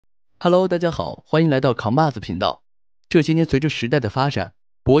Hello， 大家好，欢迎来到扛把子频道。这些年，随着时代的发展，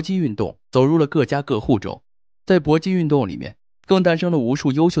搏击运动走入了各家各户中。在搏击运动里面，更诞生了无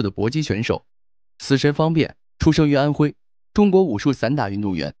数优秀的搏击选手。死神方便出生于安徽，中国武术散打运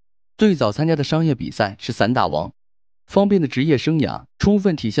动员，最早参加的商业比赛是散打王。方便的职业生涯充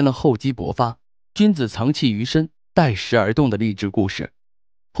分体现了厚积薄发、君子藏器于身、待时而动的励志故事。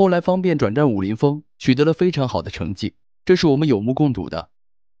后来，方便转战武林风，取得了非常好的成绩，这是我们有目共睹的。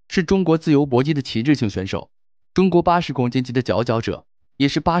是中国自由搏击的旗帜性选手，中国80公斤级的佼佼者，也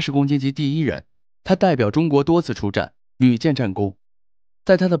是80公斤级第一人。他代表中国多次出战，屡建战功。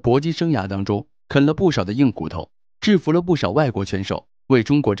在他的搏击生涯当中，啃了不少的硬骨头，制服了不少外国拳手，为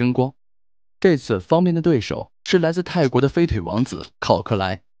中国争光。这次方便的对手是来自泰国的飞腿王子考克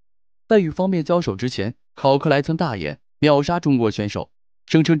莱。在与方便交手之前，考克莱曾大言秒杀中国选手，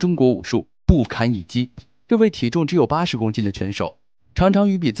声称中国武术不堪一击。这位体重只有80公斤的拳手，常常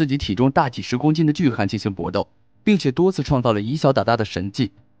与比自己体重大几十公斤的巨汉进行搏斗，并且多次创造了以小打大的神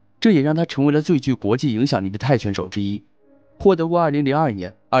迹，这也让他成为了最具国际影响力的泰拳手之一，获得过2002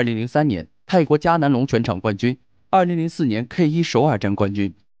年、2003年泰国迦南龙拳场冠军，2004年 K1 首尔站冠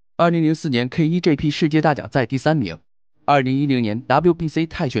军，2004年 K1GP 世界大奖赛第3名，2010年 WBC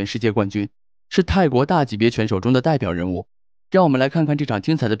泰拳世界冠军，是泰国大级别拳手中的代表人物。让我们来看看这场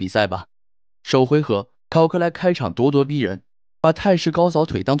精彩的比赛吧。首回合，考克莱开场咄咄逼人，把泰式高扫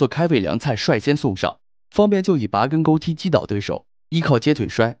腿当作开胃凉菜率先送上，方便就以拔根勾踢击倒对手，依靠接腿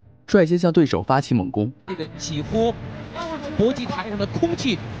摔率先向对手发起猛攻。这个几乎搏击台上的空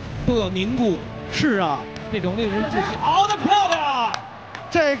气都要凝固。是啊，这种令人窒息。好的，漂亮！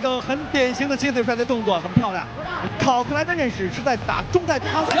这个很典型的接腿摔的动作，很漂亮。考克莱的认识是在打中泰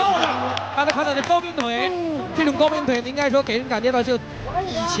他漂亮！大家看到这高鞭腿，这种高鞭腿应该说给人感觉到，就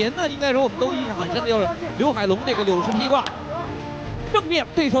以前呢，应该说我们都印象很深的就是刘海龙这个柳式劈挂。正面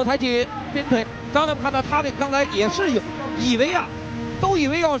对手抬起鞭腿，刚才看到他这刚才也是以为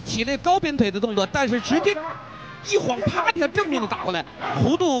要起那高鞭腿的动作，但是直接一晃，啪一下正面就打过来，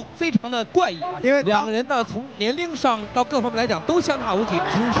弧度非常的怪异。因为两个人呢，从年龄上到各方面来讲都相差无几，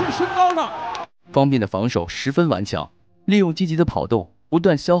只是身高上。方便的防守十分顽强，利用积极的跑动，不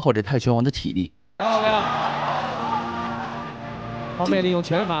断消耗着泰拳王的体力。漂亮！方便利用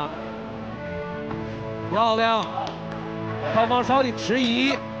拳法，漂亮！双方稍有迟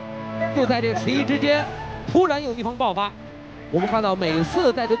疑，就在这迟疑之间，突然有一方爆发。我们看到每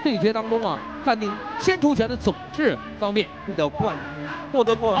次在这对决当中啊，判定先出拳的总是方便的冠军，不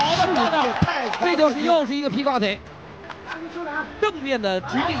得不好的，这就是又是一个劈挂腿，正面的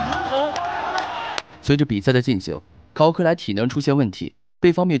直接迎头。随着比赛的进行，考克莱体能出现问题，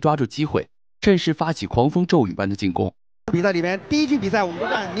被方便抓住机会，趁势发起狂风骤雨般的进攻。比赛里面第一局比赛我们都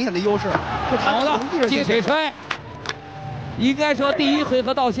占明显的优势，好的接腿摔。应该说第一回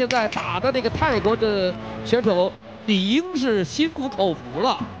合到现在打的那个泰国的选手理应是心服口服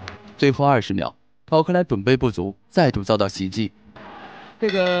了。最后20秒，考克莱准备不足，再度遭到袭击。这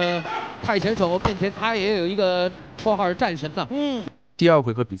个泰拳手面前他也有一个绰号是战神呢。第二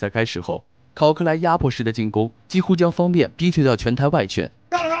回合比赛开始后，考克莱压迫式的进攻几乎将方便逼退到拳台外圈。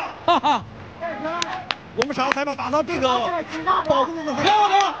哈哈，我们裁判打到这个保护动作，漂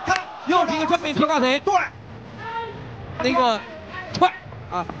亮！看，又是一个正面劈挂腿。对。那个踹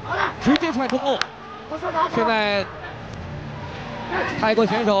啊，直接踹中后。现在泰国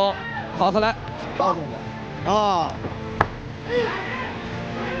选手考克莱抱住我啊，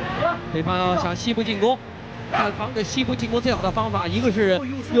对方要向西部进攻，看防止西部进攻最好的方法，一个是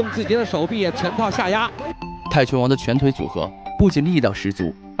用自己的手臂拳套下压。泰拳王的拳腿组合不仅力道十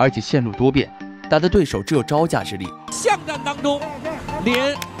足，而且线路多变，打的对手只有招架之力。巷战当中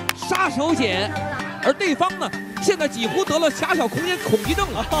连杀手锏，而对方呢，现在几乎得了狭小空间恐惧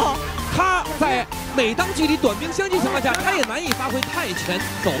症了。他在每当距离短兵相接情况下，他也难以发挥泰拳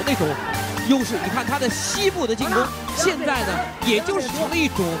手那种优势。你看他的西部的进攻，现在呢，也就是成了一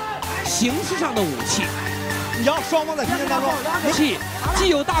种形式上的武器。你要双方在拼战当中，武器既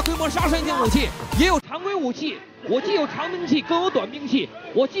有大规模杀伤性武器，也有常规武器。我既有长兵器，更有短兵器；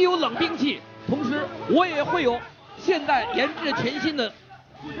我既有冷兵器，同时我也会有现在研制全新的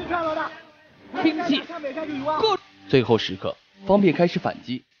兵器。最后时刻，方便开始反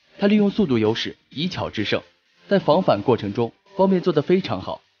击。他利用速度优势以巧制胜，在防反过程中，方便做得非常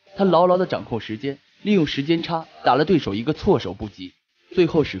好。他牢牢地掌控时间，利用时间差打了对手一个措手不及。最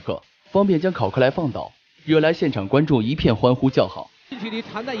后时刻，方便将考克莱放倒，惹来现场观众一片欢呼叫好。近距离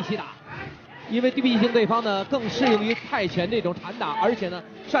缠在一起打，因为毕竟对方呢更适应于泰拳这种缠打，而且呢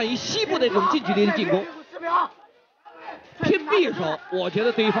善于西部那种近距离的进攻。拼匕首，我觉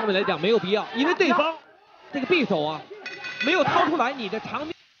得对于方面来讲没有必要，因为对方这个匕首啊没有掏出来你的长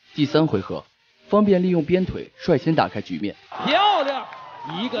第3回合，方便利用鞭腿率先打开局面。漂亮，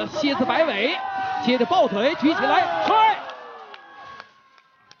一个蝎子摆尾，接着抱腿举起来踹，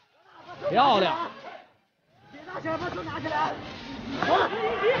漂亮。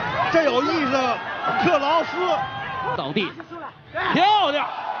这有意思，克劳斯倒地，漂亮。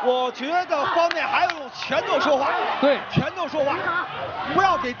我觉得方面还要用拳头说话，对，拳头说话，不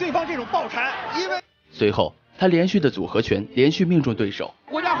要给对方这种抱缠，因为随后他连续的组合拳连续命中对手。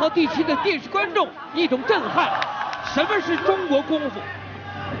国家和地区的电视观众一种震撼，什么是中国功夫？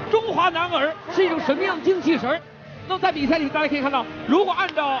中华男儿是一种什么样的精气神？那在比赛里大家可以看到，如果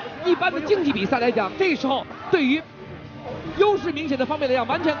按照一般的竞技比赛来讲，这时候对于优势明显的方面来讲，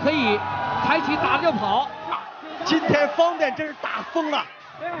完全可以抬起打着就跑。今天方便真是打疯了，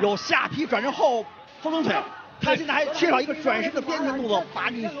有下劈转身后风筝腿，他现在还缺少一个转身的边停动作，把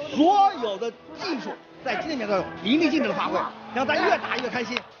你所有的技术在今天比赛中淋漓尽致的发挥，让咱越打越开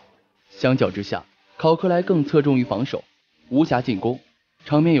心。相较之下，考克莱更侧重于防守，无暇进攻，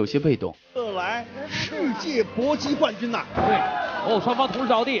场面有些被动。克莱世界搏击冠军呐！对，双方同时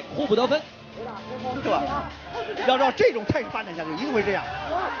着地，互不得分。是吧？要照这种态势发展下去，一定会这样。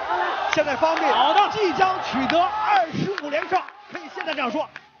现在方面好的，即将取得25连胜，可以现在这样说。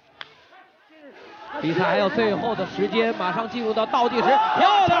比赛还有最后的时间，马上进入到倒计时。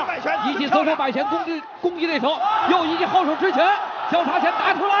漂亮，一记左手摆拳攻击对手，又一记后手直拳，交叉拳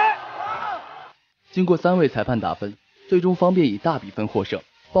打出来。经过3位裁判打分，最终方便以大比分获胜，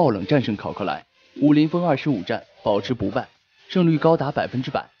爆冷战胜考克莱，5零封25战，保持不败，胜率高达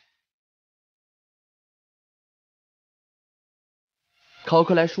100%。考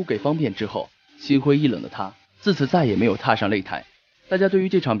克莱输给方便之后，心灰意冷的他自此再也没有踏上擂台。大家对于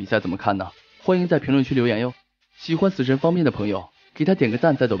这场比赛怎么看呢？欢迎在评论区留言哟。喜欢死神方便的朋友，给他点个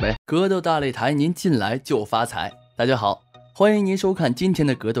赞再走呗。格斗大擂台，您进来就发财。大家好，欢迎您收看今天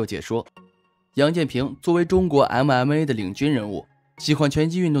的格斗解说。杨建平作为中国 MMA 的领军人物，喜欢拳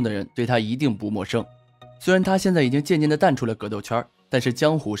击运动的人对他一定不陌生。虽然他现在已经渐渐地淡出了格斗圈，但是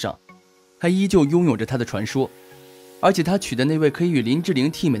江湖上还依旧拥有着他的传说。而且他娶的那位可以与林志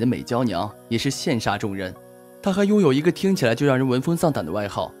玲媲美的美娇娘也是羡煞众人。他还拥有一个听起来就让人闻风丧胆的外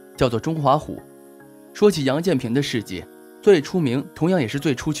号，叫做中华虎。说起杨建平的事迹，最出名同样也是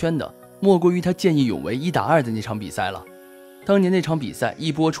最出圈的，莫过于他见义勇为1打2的那场比赛了。当年那场比赛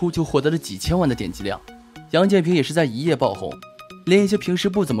一播出就获得了几千万的点击量，杨建平也是在一夜爆红，连一些平时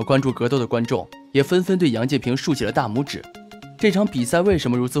不怎么关注格斗的观众也纷纷对杨建平竖起了大拇指。这场比赛为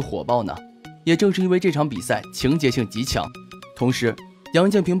什么如此火爆呢？也正是因为这场比赛情节性极强，同时杨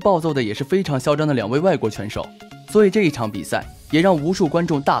建平暴揍的也是非常嚣张的2位外国拳手，所以这一场比赛也让无数观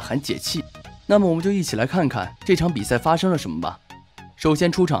众大喊解气。那么我们就一起来看看这场比赛发生了什么吧。首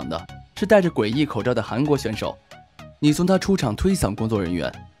先出场的是戴着诡异口罩的韩国选手，你从他出场推搡工作人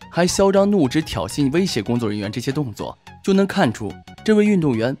员，还嚣张怒指挑衅威胁工作人员这些动作，就能看出这位运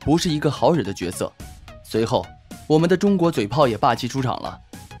动员不是一个好惹的角色。随后我们的中国嘴炮也霸气出场了，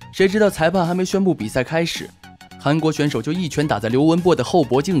谁知道裁判还没宣布比赛开始，韩国选手就一拳打在刘文波的后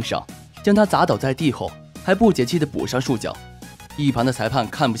脖颈上，将他砸倒在地后，还不解气地补上数脚。一旁的裁判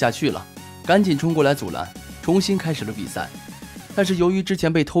看不下去了，赶紧冲过来阻拦，重新开始了比赛。但是由于之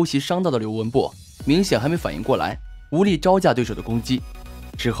前被偷袭伤到的刘文波明显还没反应过来，无力招架对手的攻击。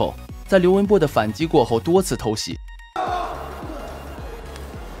之后在刘文波的反击过后多次偷袭，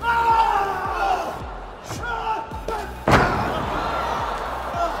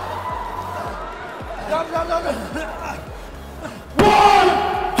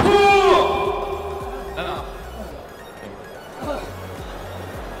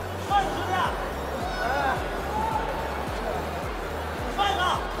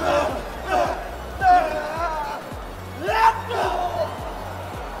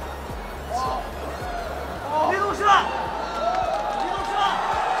别动手！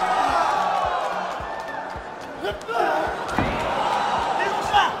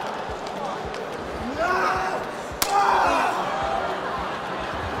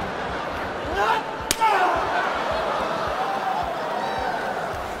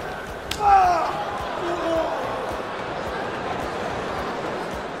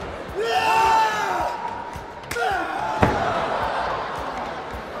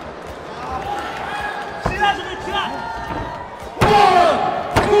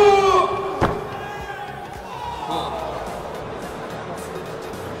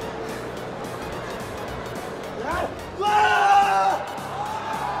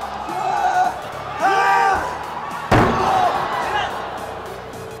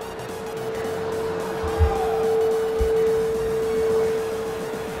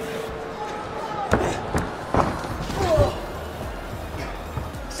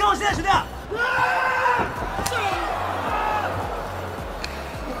 10号线，兄弟。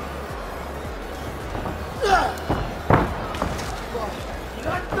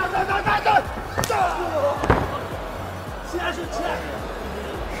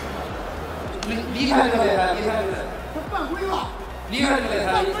离开这个擂台，离开这个，他犯规了，离开这个擂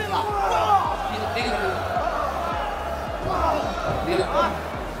台，犯规了，离开这个，离开。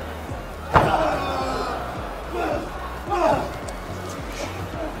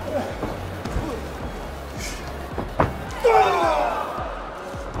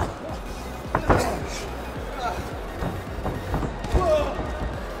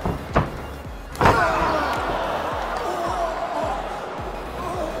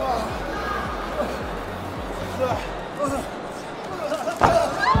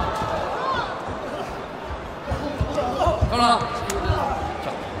够了。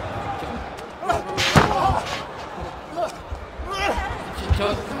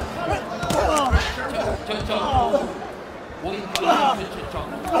我给你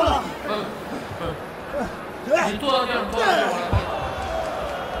你坐到这儿，坐到这儿。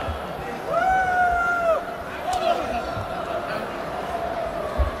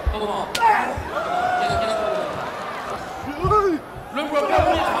高总，轮播不要故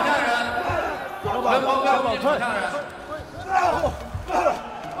意吵架人，轮播不要故意吵架人。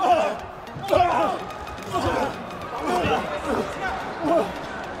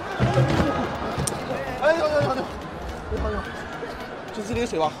哎呦，这自己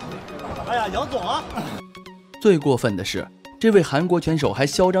水吧。哎呀，杨总啊！最过分的是，这位韩国拳手还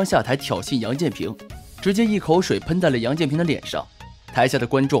嚣张下台挑衅杨建平，直接一口水喷在了杨建平的脸上。台下的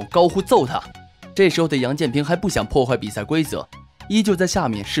观众高呼揍他。这时候的杨建平还不想破坏比赛规则，依旧在下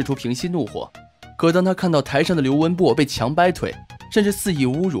面试图平息怒火。可当他看到台上的刘文博被强掰腿，甚至肆意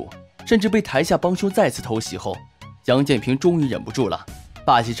侮辱，甚至被台下帮凶再次偷袭后，杨建平终于忍不住了，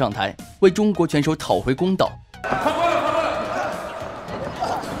霸气上台为中国拳手讨回公道。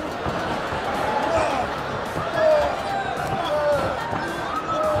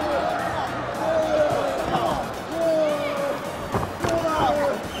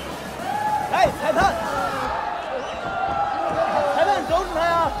哎，裁判，手指他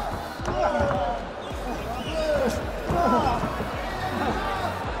呀！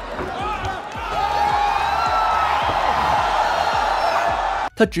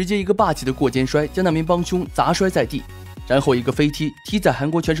他直接一个霸气的过肩摔，将那名帮凶砸摔在地，然后一个飞踢踢在韩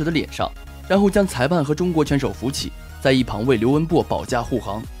国拳手的脸上，然后将裁判和中国拳手扶起，在一旁为刘文博保驾护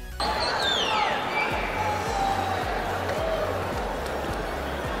航。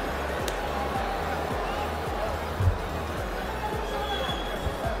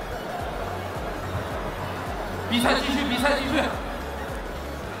比赛继续，比赛继续。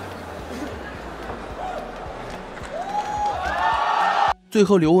最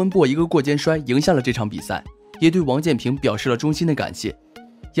后，刘文博一个过肩摔赢下了这场比赛，也对王建平表示了衷心的感谢。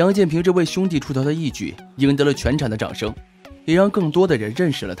杨建平这位兄弟出头的义举，赢得了全场的掌声，也让更多的人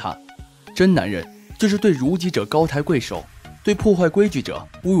认识了他。真男人就是对如己者高抬贵手，对破坏规矩者、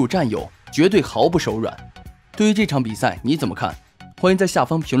侮辱战友绝对毫不手软。对于这场比赛你怎么看？欢迎在下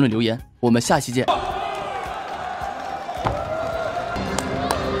方评论留言，我们下期见。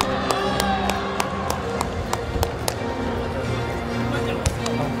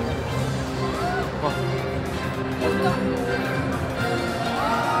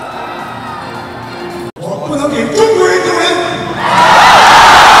不能给中国人丢人！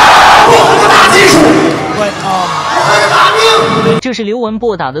我的大技术，我的大命！这是刘文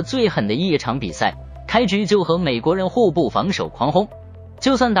博打得最狠的一场比赛，开局就和美国人互不防守狂轰，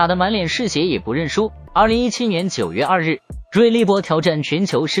就算打得满脸是血也不认输。2017年9月2日，瑞利博挑战全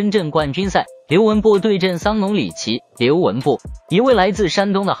球深圳冠军赛，刘文博对阵桑农里奇。刘文博，一位来自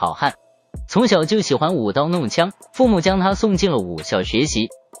山东的好汉，从小就喜欢舞刀弄枪，父母将他送进了武校学习。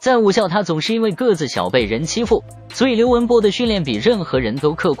在武校，他总是因为个子小被人欺负，所以刘文博的训练比任何人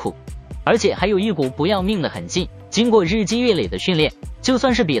都刻苦，而且还有一股不要命的狠劲。经过日积月累的训练，就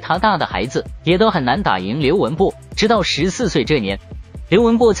算是比他大的孩子也都很难打赢刘文博。直到14岁这年，刘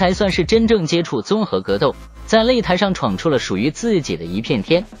文博才算是真正接触综合格斗，在擂台上闯出了属于自己的一片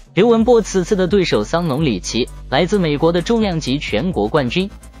天。刘文博此次的对手桑农里奇，来自美国的重量级全国冠军，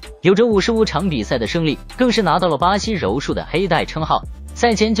有着55场比赛的胜利，更是拿到了巴西柔术的黑带称号。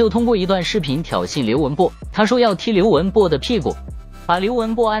赛前就通过一段视频挑衅刘文博，他说要踢刘文博的屁股，把刘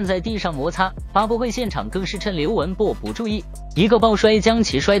文博按在地上摩擦。发布会现场更是趁刘文博不注意，一个抱摔将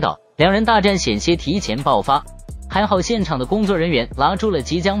其摔倒，两人大战险些提前爆发。还好现场的工作人员拉住了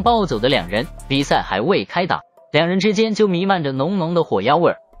即将暴走的两人，比赛还未开打，两人之间就弥漫着浓浓的火药味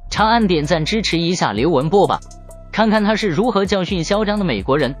儿。长按点赞支持一下刘文博吧。看看他是如何教训嚣张的美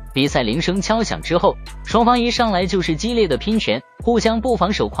国人。比赛铃声敲响之后，双方一上来就是激烈的拼拳，互相不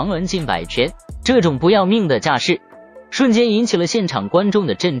防守，狂抡近百拳，这种不要命的架势瞬间引起了现场观众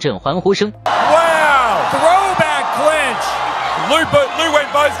的阵阵欢呼声。 Wow! Throwback clinch! Lu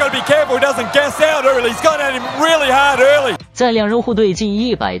Wenbo's got to be careful he doesn't gas out early. He's gone at him really hard early. 在两人互对近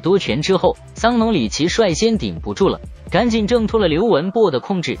100多拳之后，桑农里奇率先顶不住了，赶紧挣脱了刘文波的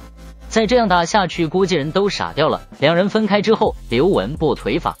控制。再这样打下去，估计人都傻掉了。两人分开之后，刘文波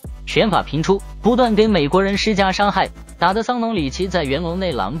腿法、拳法频出，不断给美国人施加伤害，打得桑农里奇在圆笼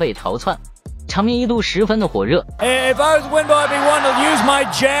内狼狈逃窜，场面一度十分的火热。If I was Wenbo, I'd be wanting to use my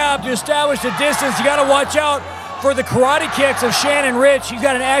jab to establish the distance. You got to watch out for the karate kicks of Shannon Rich. He's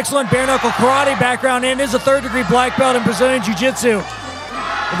got an excellent bare knuckle karate background and is a third-degree black belt in Brazilian Jiu-Jitsu.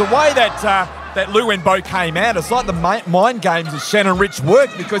 The way that Lu Wenbo came out, it's like the mind games of Shannon Rich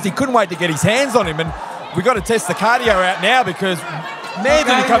worked because he couldn't wait to get his hands on him. And we've got to test the cardio out now because, man,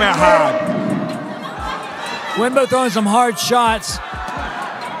 did he come out hard. Wenbo throwing some hard shots.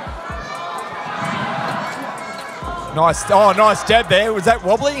 Nice jab there. Was that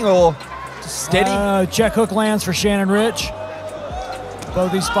wobbling or just steady? Check hook lands for Shannon Rich.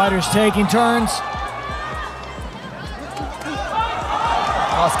 Both these fighters taking turns.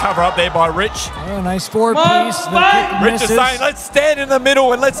 Nice cover up there by Rich. Oh, nice forward piece. Rich is saying, let's stand in the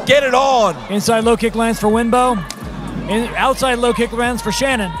middle and let's get it on. Inside low kick lands for Wenbo. Outside low kick lands for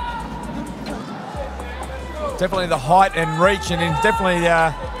Shannon. Definitely the height and reach, and definitely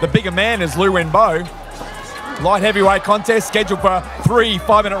the bigger man is Lu Wenbo. Light heavyweight contest scheduled for 3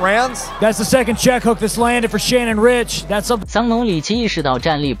 5-minute rounds. That's the second check hook that's landed for Shannon Rich. That's a... 桑农里奇意识到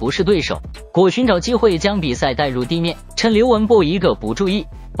战力不是对手，果寻找机会将比赛带入地面，趁刘文波一个不注意，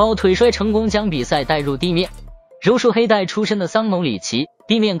抱腿摔成功将比赛带入地面。柔术黑带出身的桑农里奇，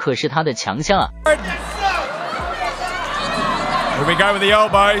地面可是他的强项啊。Here we go with the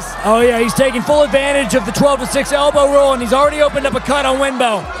elbows. Oh yeah, he's taking full advantage of the 12-6 elbow rule, and he's already opened up a cut on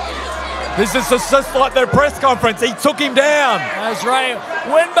Wenbo. This is just like their press conference. He took him down. That's right.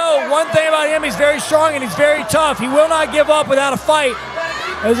 Wenbo, one thing about him, he's very strong and he's very tough. He will not give up without a fight.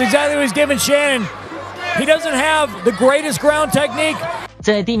 That's exactly what he's giving Shannon. He doesn't have the greatest ground technique.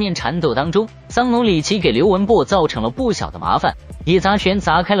 在地面缠斗当中，桑农里奇给刘文波造成了不小的麻烦，一砸拳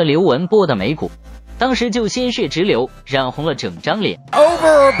砸开了刘文波的眉骨，当时就鲜血直流，染红了整张脸。Over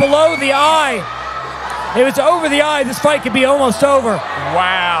or below the eye. If it's over the eye, this fight could be almost over.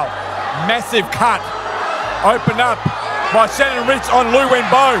 Wow. Massive cut. Opened up by Shannon Rich on Lu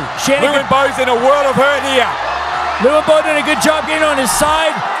Wenbo. Lu Wenbo's in a world of hurt here. Lu Wenbo did a good job getting on his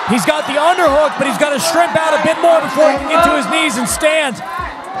side. He's got the underhook, but he's got to shrimp out a bit more before he can get to his knees and stand.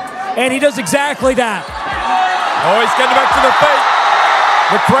 And he does exactly that. Oh, he's getting back to the feet.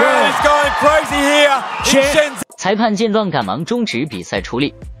 The crowd is going crazy here. 裁判见状赶忙终止比赛处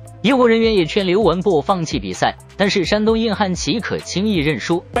理。医护人员也劝刘文波放弃比赛，但是山东硬汉岂可轻易认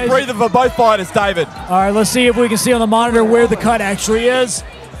输。Breather for both fighters, David. All right, let's see if we can see on the monitor where the cut actually is.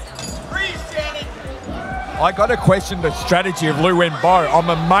 I got to question the strategy of Lu Wenbo. I'm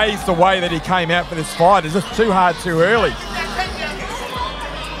amazed the way that he came out for this fight. It's just too hard too early.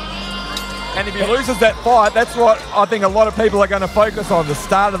 And if he loses that fight, that's what I think a lot of people are going to focus on, the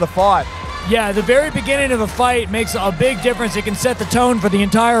start of the fight. Yeah, the very beginning of a fight makes a big difference. It can set the tone for the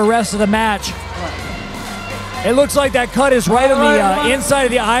entire rest of the match. It looks like that cut is right on the inside of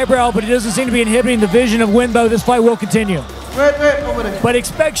the eyebrow, but it doesn't seem to be inhibiting the vision of Wenbo. This fight will continue. But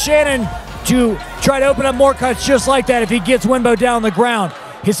expect Shannon to try to open up more cuts just like that if he gets Wenbo down on the ground.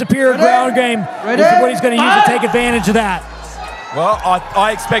 His superior ground game is what he's going to use to take advantage of that. Well,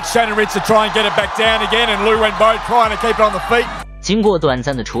 I expect Shannon Rich to try and get it back down again, and Lu Wenbo trying to keep it on the feet. 经过短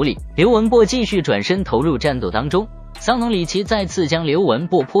暂的处理，刘文波继续转身投入战斗当中。桑农里奇再次将刘文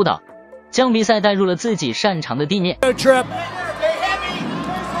波扑倒，将比赛带入了自己擅长的地面。I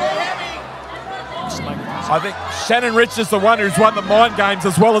think Shannon Rich is the one who's won the mind games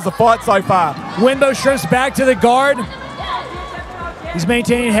as well as the fight so far. Wenbo shrimps back to the guard. He's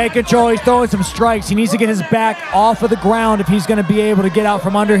maintaining head control. He's throwing some strikes. He needs to get his back off of the ground if he's going to be able to get out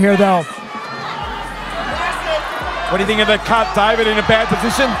from under here, though. What do you think of the cut, David, in a bad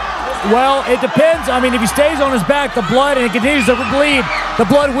position? Well, it depends. I mean, if he stays on his back, the blood, and it continues to bleed, the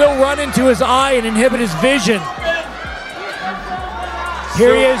blood will run into his eye and inhibit his vision.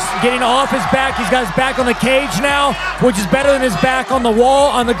 Here he is getting off his back. He's got his back on the cage now, which is better than his back on the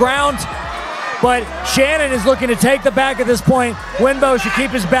wall, on the ground. But Shannon is looking to take the back at this point. Wenbo should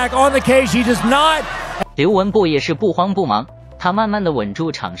keep his back on the cage. He does not. 刘文波也是不慌不忙，他慢慢的稳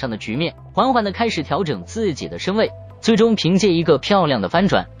住场上的局面，缓缓的开始调整自己的身位，最终凭借一个漂亮的翻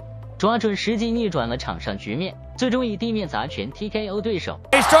转，抓准时机逆转了场上局面，最终以地面砸拳 TKO 对手。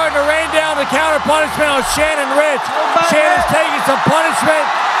He's starting to rain down the counter punishment on Shannon Rich. Shannon's taking some punishment.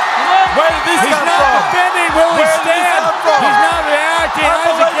 Where did this He's come not from? defending, will he stand? He's not reacting.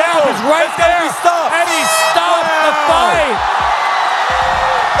 Isaac Gap is right there, and he stops the fight.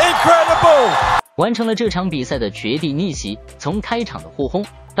 Incredible! 完成了这场比赛的绝地逆袭，从开场的互轰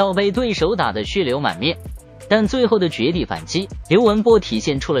到被对手打得血流满面，但最后的绝地反击，刘文波体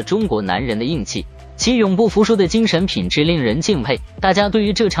现出了中国男人的硬气，其永不服输的精神品质令人敬佩。大家对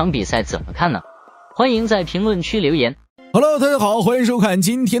于这场比赛怎么看呢？欢迎在评论区留言。Hello， 大家好，欢迎收看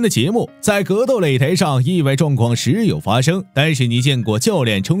今天的节目。在格斗擂台上，意外状况时有发生，但是你见过教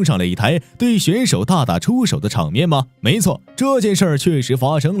练冲上擂台对选手大打出手的场面吗？没错，这件事儿确实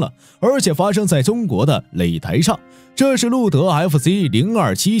发生了，而且发生在中国的擂台上。这是路德 FC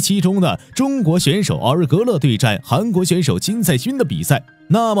 0277中的中国选手奥尔格勒对战韩国选手金赛勋的比赛。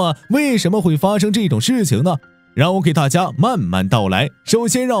那么，为什么会发生这种事情呢？让我给大家慢慢道来。首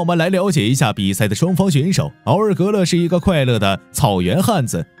先，让我们来了解一下比赛的双方选手。奥尔格勒是一个快乐的草原汉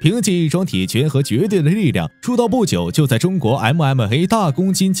子，凭借一双铁拳和绝对的力量，出道不久就在中国 MMA 大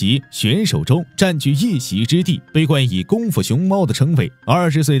公斤级选手中占据一席之地，被冠以功夫熊猫的称谓。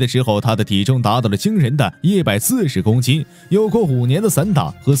20岁的时候，他的体重达到了惊人的140公斤，有过5年的散打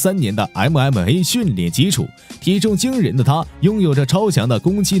和3年的 MMA 训练基础。体重惊人的他，拥有着超强的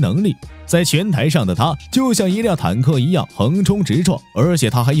攻击能力。在拳台上的他就像一辆坦克一样横冲直撞，而且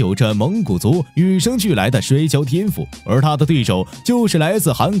他还有着蒙古族与生俱来的摔跤天赋。而他的对手就是来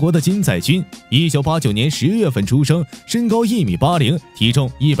自韩国的金赛勋，1989年10月份出生，身高1.80米，体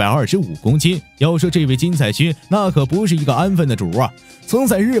重125公斤。要说这位金赛勋，那可不是一个安分的主啊！曾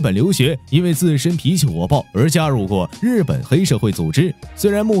在日本留学，因为自身脾气火爆而加入过日本黑社会组织。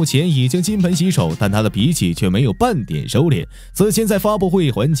虽然目前已经金盆洗手，但他的脾气却没有半点收敛。此前在发布会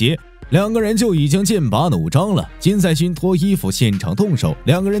环节，两个人就已经剑拔弩张了。金赛勋脱衣服现场动手，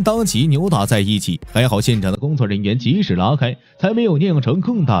两个人当即扭打在一起，还好现场的工作人员及时拉开，才没有酿成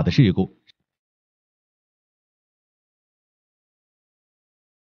更大的事故。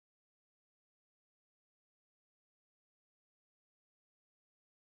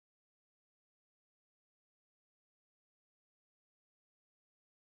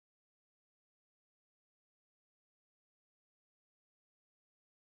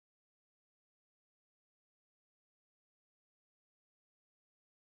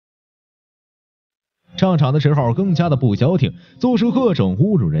上场的时候更加的不消停，做出各种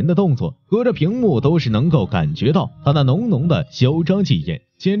侮辱人的动作，隔着屏幕都是能够感觉到他那浓浓的嚣张气焰，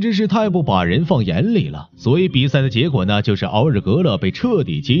简直是太不把人放眼里了。所以比赛的结果呢，就是奥尔格勒被彻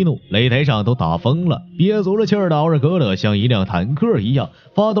底激怒，擂台上都打疯了。憋足了气儿的奥尔格勒像一辆坦克一样，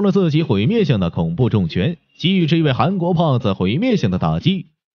发动了自己毁灭性的恐怖重拳，给予这位韩国胖子毁灭性的打击。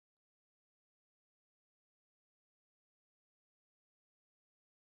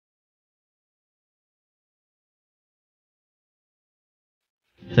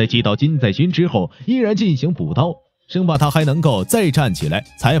在击倒金赛勋之后，依然进行补刀，生怕他还能够再站起来。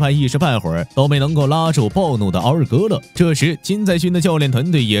裁判一时半会儿都没能够拉住暴怒的奥尔格勒。这时，金赛勋的教练团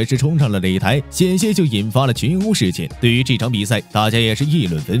队也是冲上了擂台，险些就引发了群殴事件。对于这场比赛，大家也是议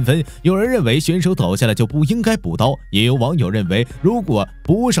论纷纷。有人认为选手倒下来就不应该补刀，也有网友认为，如果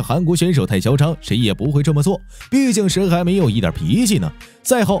不是韩国选手太嚣张，谁也不会这么做，毕竟谁还没有一点脾气呢。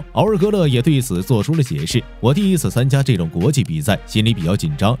赛后，奥尔格勒也对此做出了解释：我第一次参加这种国际比赛，心里比较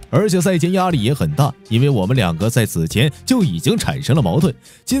紧张，而且赛前压力也很大，因为我们两个在此前就已经产生了矛盾。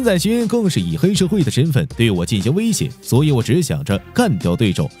金赛勋更是以黑社会的身份对我进行威胁，所以我只想着干掉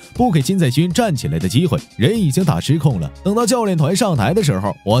对手，不给金赛勋站起来的机会。人已经打失控了，等到教练团上台的时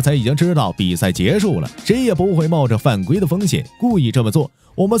候，我才已经知道比赛结束了，谁也不会冒着犯规的风险故意这么做。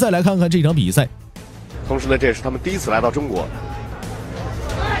我们再来看看这场比赛。同时呢，这也是他们第一次来到中国。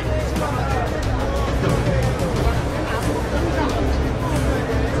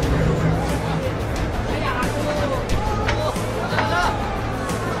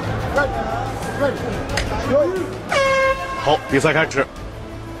好，比赛开始。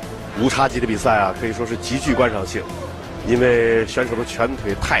无差级的比赛啊，可以说是极具观赏性，因为选手的拳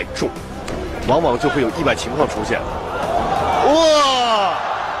腿太重，往往就会有意外情况出现。哇！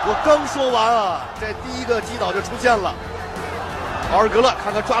我刚说完啊，这第一个击倒就出现了。奥尔格勒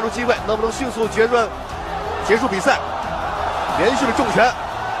看看抓住机会能不能迅速结束比赛，连续的重拳，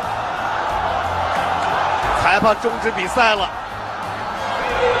裁判终止比赛了，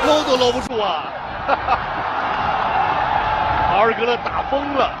搂都搂不住啊！奥尔格勒打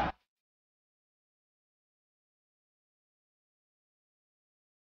疯了。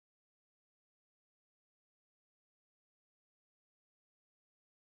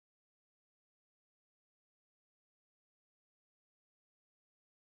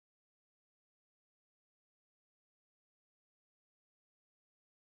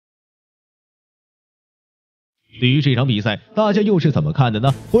对于这场比赛，大家又是怎么看的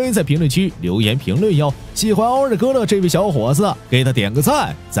呢？欢迎在评论区留言评论哟。喜欢奥日格勒这位小伙子，给他点个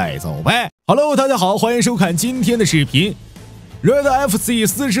赞，再走呗。Hello， 大家好，欢迎收看今天的视频。Red FC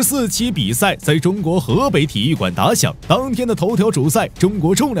 44期比赛在中国河北体育馆打响。当天的头条主赛，中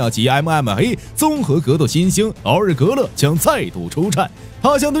国重量级 MMA 综合格斗新星奥日格勒将再度出战，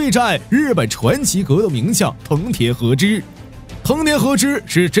他将对战日本传奇格斗名将藤田和之。藤田和之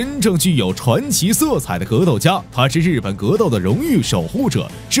是真正具有传奇色彩的格斗家，他是日本格斗的荣誉守护者，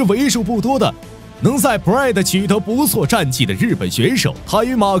是为数不多的能在 Pride 取得不错战绩的日本选手。他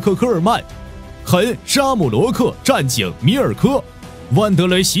与马克·科尔曼、肯·沙姆罗克、战警米尔科、万德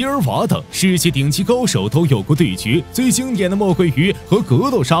雷·席尔瓦等世界顶级高手都有过对决，最经典的莫过于和格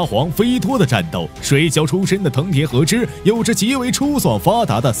斗沙皇菲多的战斗。摔跤出身的藤田和之有着极为粗壮发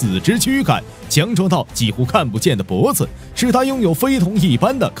达的四肢躯干，强壮到几乎看不见的脖子，使他拥有非同一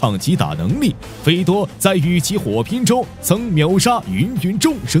般的抗击打能力。菲多在与其火拼中曾秒杀芸芸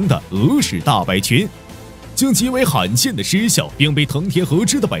众生的俄式大摆拳，竟极为罕见的失效，并被藤田和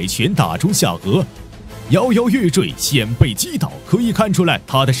之的摆拳打中下颌，摇摇欲坠，险被击倒，可以看出来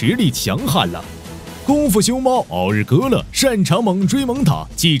他的实力强悍了。功夫熊猫奥日格勒擅长猛追猛打，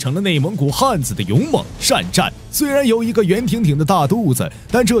继承了内蒙古汉子的勇猛善战。虽然有一个圆挺挺的大肚子，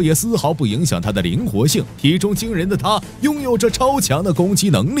但这也丝毫不影响他的灵活性。体重惊人的他拥有着超强的攻击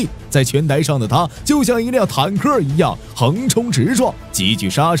能力，在拳台上的他就像一辆坦克一样横冲直撞，极具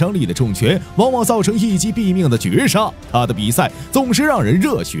杀伤力的重拳往往造成一击毙命的绝杀。他的比赛总是让人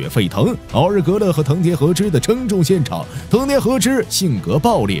热血沸腾。奥日格勒和藤田和之的称重现场，藤田和之性格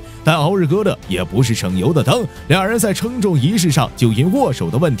暴烈，但奥日格勒也不是省油的灯，两人在称重仪式上就因握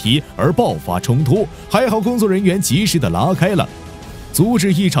手的问题而爆发冲突，还好工作人员及时的拉开了，阻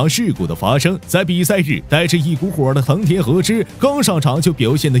止一场事故的发生。在比赛日，带着一股火的藤田和之刚上场就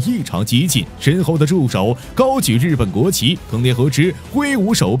表现得异常激进，身后的助手高举日本国旗，藤田和之挥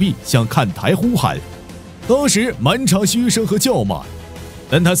舞手臂向看台呼喊，当时满场嘘声和叫骂，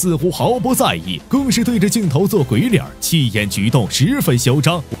但他似乎毫不在意，更是对着镜头做鬼脸，气焰举动十分嚣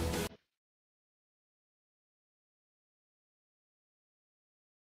张。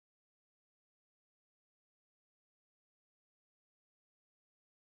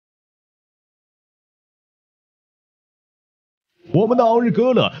我们的奥日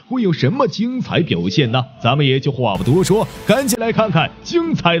格勒会有什么精彩表现呢？咱们也就话不多说，赶紧来看看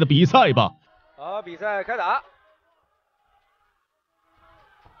精彩的比赛吧。好，比赛开打。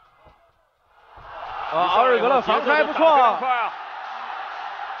奥日格勒防开不错。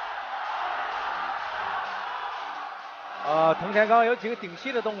藤田刚刚有几个顶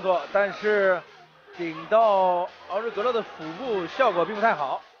膝的动作，但是顶到奥日格勒的腹部效果并不太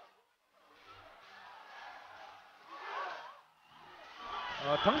好。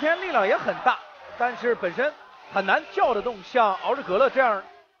藤田力量也很大，但是本身很难叫得动像奥日格勒这样。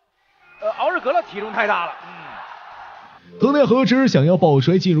奥日格勒体重太大了。藤田和之想要抱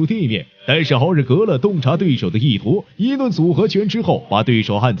摔进入地面，但是奥日格勒洞察对手的意图，一顿组合拳之后，把对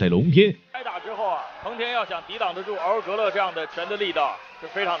手按在笼边。开打之后啊，藤田要想抵挡得住奥日格勒这样的拳的力道是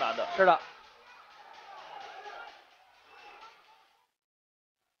非常难的。是的。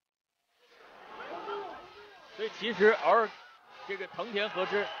所以其实这个藤田和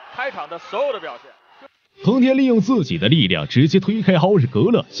之开场的所有的表现，藤田利用自己的力量直接推开奥日格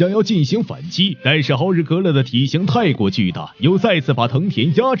勒，想要进行反击，但是奥日格勒的体型太过巨大，又再次把藤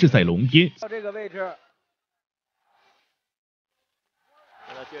田压制在笼边。到这个位置，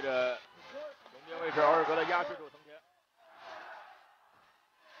现在借着笼边位置，奥日格勒压制住藤田。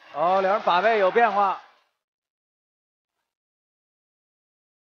两人把位有变化。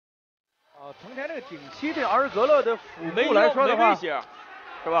藤田这个顶膝对奥日格勒的腹部来说的话，是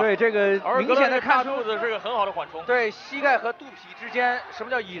吧？对，这个明显的看出的是个很好的缓冲。对，膝盖和肚皮之间，什么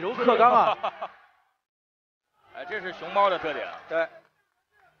叫以柔克刚啊？哎，这是熊猫的特点。对。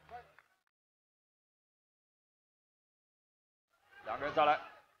两个人再来。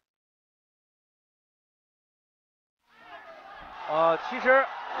其实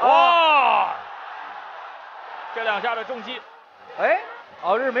这两下的重击，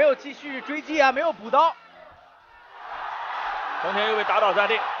奥日没有继续追击啊，没有补刀。藤田又被打倒在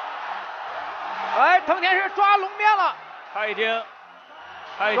地。藤田是抓笼边了。他已经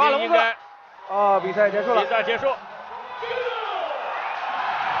应该。比赛结束了。比赛结束。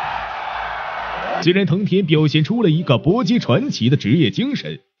虽然藤田表现出了一个搏击传奇的职业精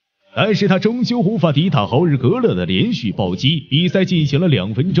神，但是他终究无法抵挡奥日格勒的连续暴击。比赛进行了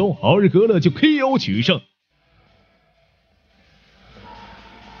2分钟，奥日格勒就 KO 取胜。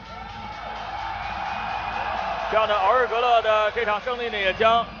这样的奥日格勒的这场胜利呢，也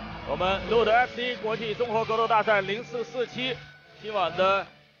将我们录的 FC 国际综合格斗大赛0447今晚的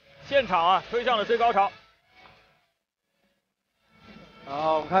现场啊，推上了最高潮。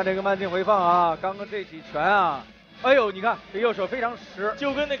好，我们看这个慢镜回放啊，刚刚这几拳啊，哎呦，你看这右手非常实，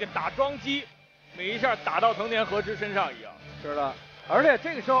就跟那个打桩机，每一下打到藤田和之身上一样。是的，而且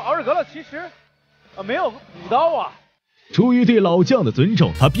这个时候奥尔格勒其实没有补刀啊。出于对老将的尊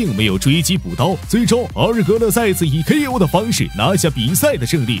重，他并没有追击补刀。最终，奥尔格勒再次以 KO 的方式拿下比赛的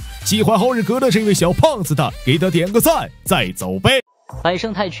胜利。喜欢奥尔格勒这位小胖子的，给他点个赞，再走呗。百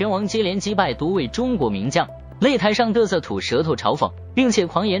胜泰拳王接连击败多位中国名将，擂台上嘚瑟吐舌头嘲讽，并且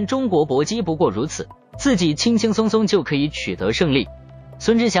狂言中国搏击不过如此，自己轻轻松松就可以取得胜利。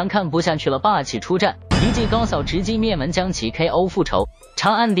孙志祥看不下去了，霸气出战，一记高扫直击灭门，将其 KO 复仇。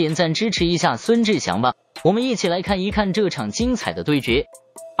长按点赞支持一下孙志祥吧。我们一起来看一看这场精彩的对决。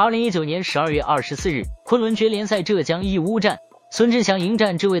2019年12月24日，昆仑决联赛浙江义乌站，孙志祥迎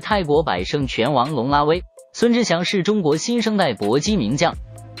战这位泰国百胜拳王龙拉威。孙志祥是中国新生代搏击名将，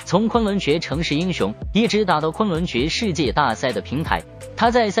从昆仑决城市英雄一直打到昆仑决世界大赛的平台，他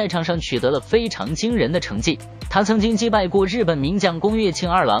在赛场上取得了非常惊人的成绩。他曾经击败过日本名将宫越庆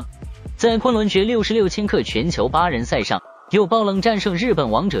二郎，在昆仑决66千克全球8人赛上又爆冷战胜日本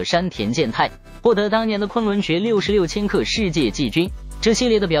王者山田健太，获得当年的昆仑决66千克世界季军。这系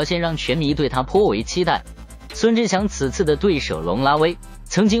列的表现让拳迷对他颇为期待。孙志祥此次的对手龙拉威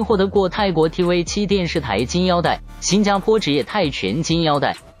曾经获得过泰国 TV7 电视台金腰带、新加坡职业泰拳金腰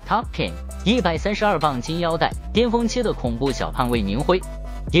带、Top 10 132磅金腰带，巅峰期的恐怖小胖魏明辉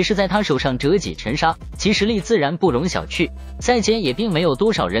也是在他手上折戟沉沙，其实力自然不容小觑。赛前也并没有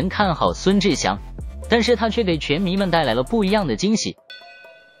多少人看好孙志祥，但是他却给拳迷们带来了不一样的惊喜。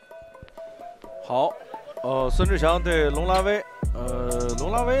好，孙志祥对龙拉威，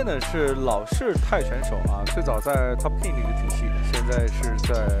龙拉威呢是老式泰拳手啊，最早在 Top King 这个体系，现在是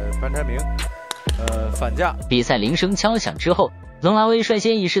在班禅明，反架。比赛铃声敲响之后，龙拉威率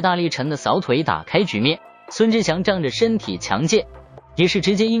先以势大力沉的扫腿打开局面，孙志祥仗着身体强健，也是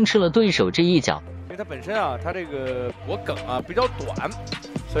直接硬吃了对手这一脚。因为他本身啊，他这个脖梗啊比较短，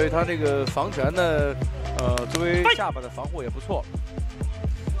所以他这个防拳呢，作为下巴的防护也不错。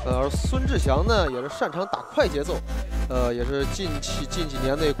而孙志祥呢，也是擅长打快节奏，也是近几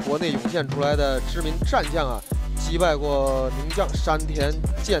年内国内涌现出来的知名战将啊，击败过名将山田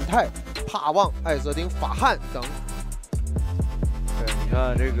健太、帕旺、艾泽丁、法汉等。对，你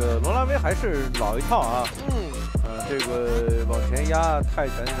看这个龙拉威还是老一套啊，这个往前压泰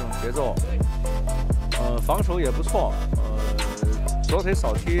拳这种节奏，防守也不错，左腿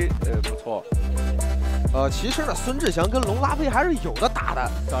扫踢不错。其实呢，孙志祥跟龙拉威还是有的打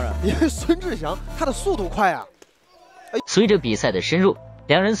的，当然，因为孙志祥他的速度快啊。随着比赛的深入，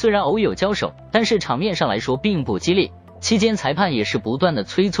两人虽然偶有交手，但是场面上来说并不激烈。期间裁判也是不断的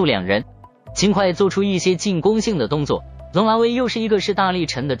催促两人尽快做出一些进攻性的动作。龙拉威又是一个是大力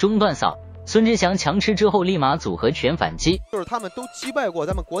沉的中段扫，孙志祥强吃之后立马组合拳反击，就是他们都击败过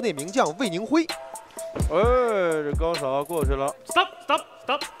咱们国内名将魏宁辉。这高扫过去了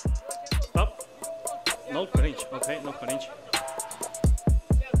 ，stop。No clinch, OK, no clinch.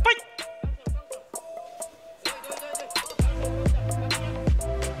 Fight!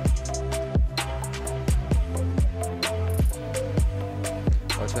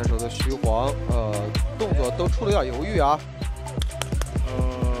 拳手的徐晃，动作都出了有点犹豫啊。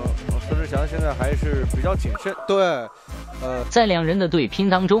孙志祥现在还是比较谨慎。对，在两人的对拼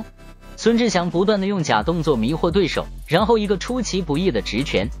当中，孙志祥不断的用假动作迷惑对手，然后一个出其不意的直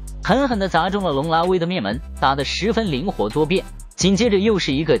拳狠狠地砸中了龙拉威的面门，打得十分灵活多变。紧接着又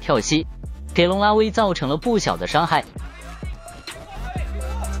是一个跳膝，给龙拉威造成了不小的伤害。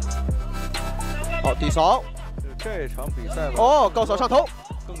好，地扫。这场比赛吧，高扫上头，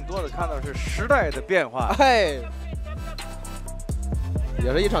更多的看到是时代的变化。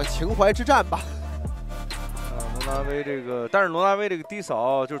也是一场情怀之战吧。龙拉威这个，但是龙拉威这个低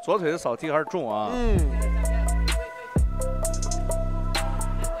扫就是左腿的扫踢还是重啊。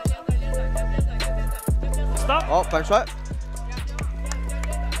好，反摔。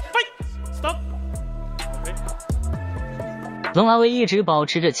Stop。龙拉威一直保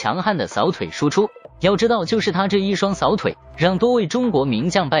持着强悍的扫腿输出，要知道就是他这一双扫腿让多位中国名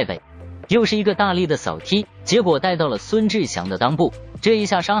将败北。又是一个大力的扫踢，结果带到了孙志祥的裆部，这一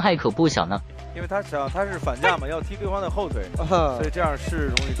下伤害可不小呢。因为他是反架嘛，要踢对方的后腿，所以这样是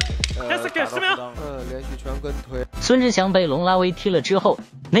容易打到负裆。连续拳跟腿。孙志祥被龙拉威踢了之后，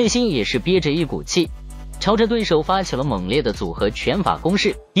内心也是憋着一股气，朝着对手发起了猛烈的组合拳法攻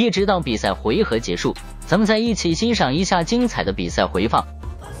势，一直到比赛回合结束。咱们再一起欣赏一下精彩的比赛回放。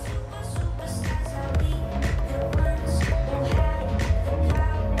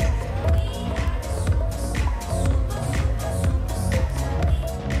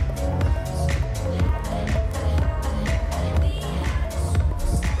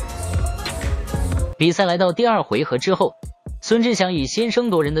比赛来到第2回合之后，孙志祥以先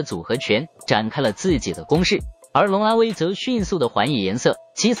声夺人的组合拳展开了自己的攻势，而龙拉威则迅速的还以颜色，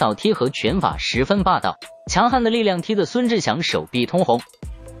其扫踢和拳法十分霸道，强悍的力量踢得孙志祥手臂通红。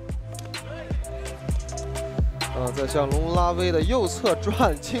在向龙拉威的右侧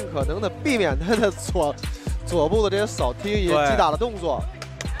转，尽可能的避免他的左部的这些扫踢以及击打的动作。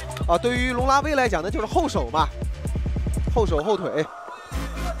对于龙拉威来讲呢，就是后手嘛，后手后腿。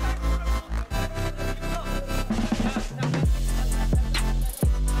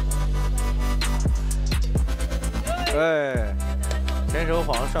哎，前手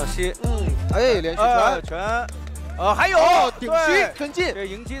晃上膝，连续拳，还有顶击跟进，这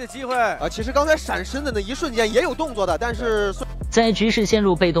迎击的机会其实刚才闪身的那一瞬间也有动作的，但是在局势陷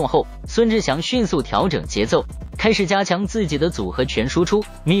入被动后，孙志祥迅速调整节奏，开始加强自己的组合拳输出，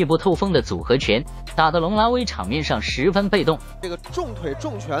密不透风的组合拳打得龙拉威场面上十分被动。这个重腿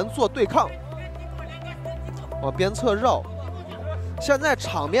重拳做对抗，往边侧绕。现在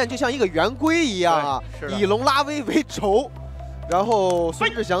场面就像一个圆规一样啊，以龙拉威为轴，然后孙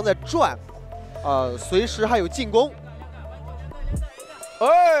志祥在转，随时还有进攻。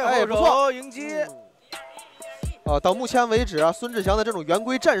不错，迎击。到目前为止啊，孙志祥的这种圆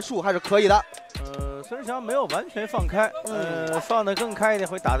规战术还是可以的。孙志祥没有完全放开，放得更开一点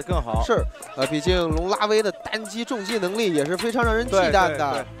会打得更好。是，毕竟龙拉威的单击重击能力也是非常让人忌惮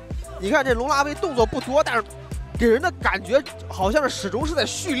的。你看这龙拉威动作不多，但是给人的感觉好像是始终是在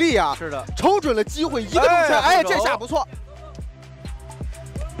蓄力啊。是的，瞅准了机会，一个动拳，这下不错。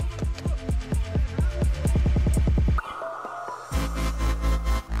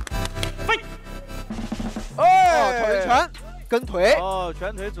套人拳跟腿，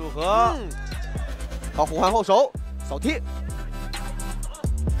拳腿组合，好，互换后手扫踢，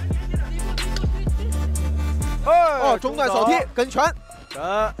中段扫踢跟拳，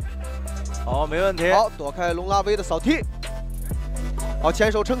好，没问题，好，躲开龙拉威的扫踢，好，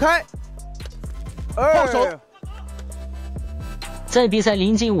前手撑开，后手。在比赛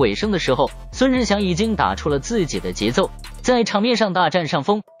临近尾声的时候，孙志祥已经打出了自己的节奏，在场面上大占上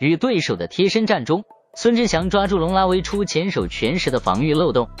风。与对手的贴身战中，孙志祥抓住龙拉威出前手拳时的防御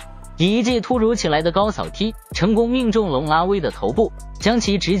漏洞，以一记突如其来的高扫踢成功命中龙拉威的头部，将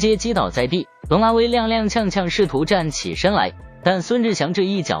其直接击倒在地。龙拉威踉踉跄跄试图站起身来，但孙志祥这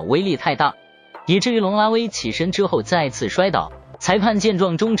一脚威力太大，以至于龙拉威起身之后再次摔倒。裁判见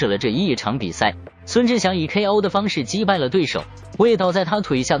状终止了这一场比赛，孙志祥以 KO 的方式击败了对手，为倒在他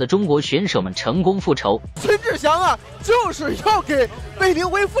腿下的中国选手们成功复仇。孙志祥啊，就是要给魏凌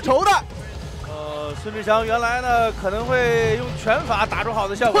威复仇的。孙志祥原来呢可能会用拳法打出好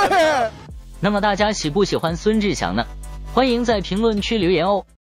的效果。那么大家喜不喜欢孙志祥呢？欢迎在评论区留言哦。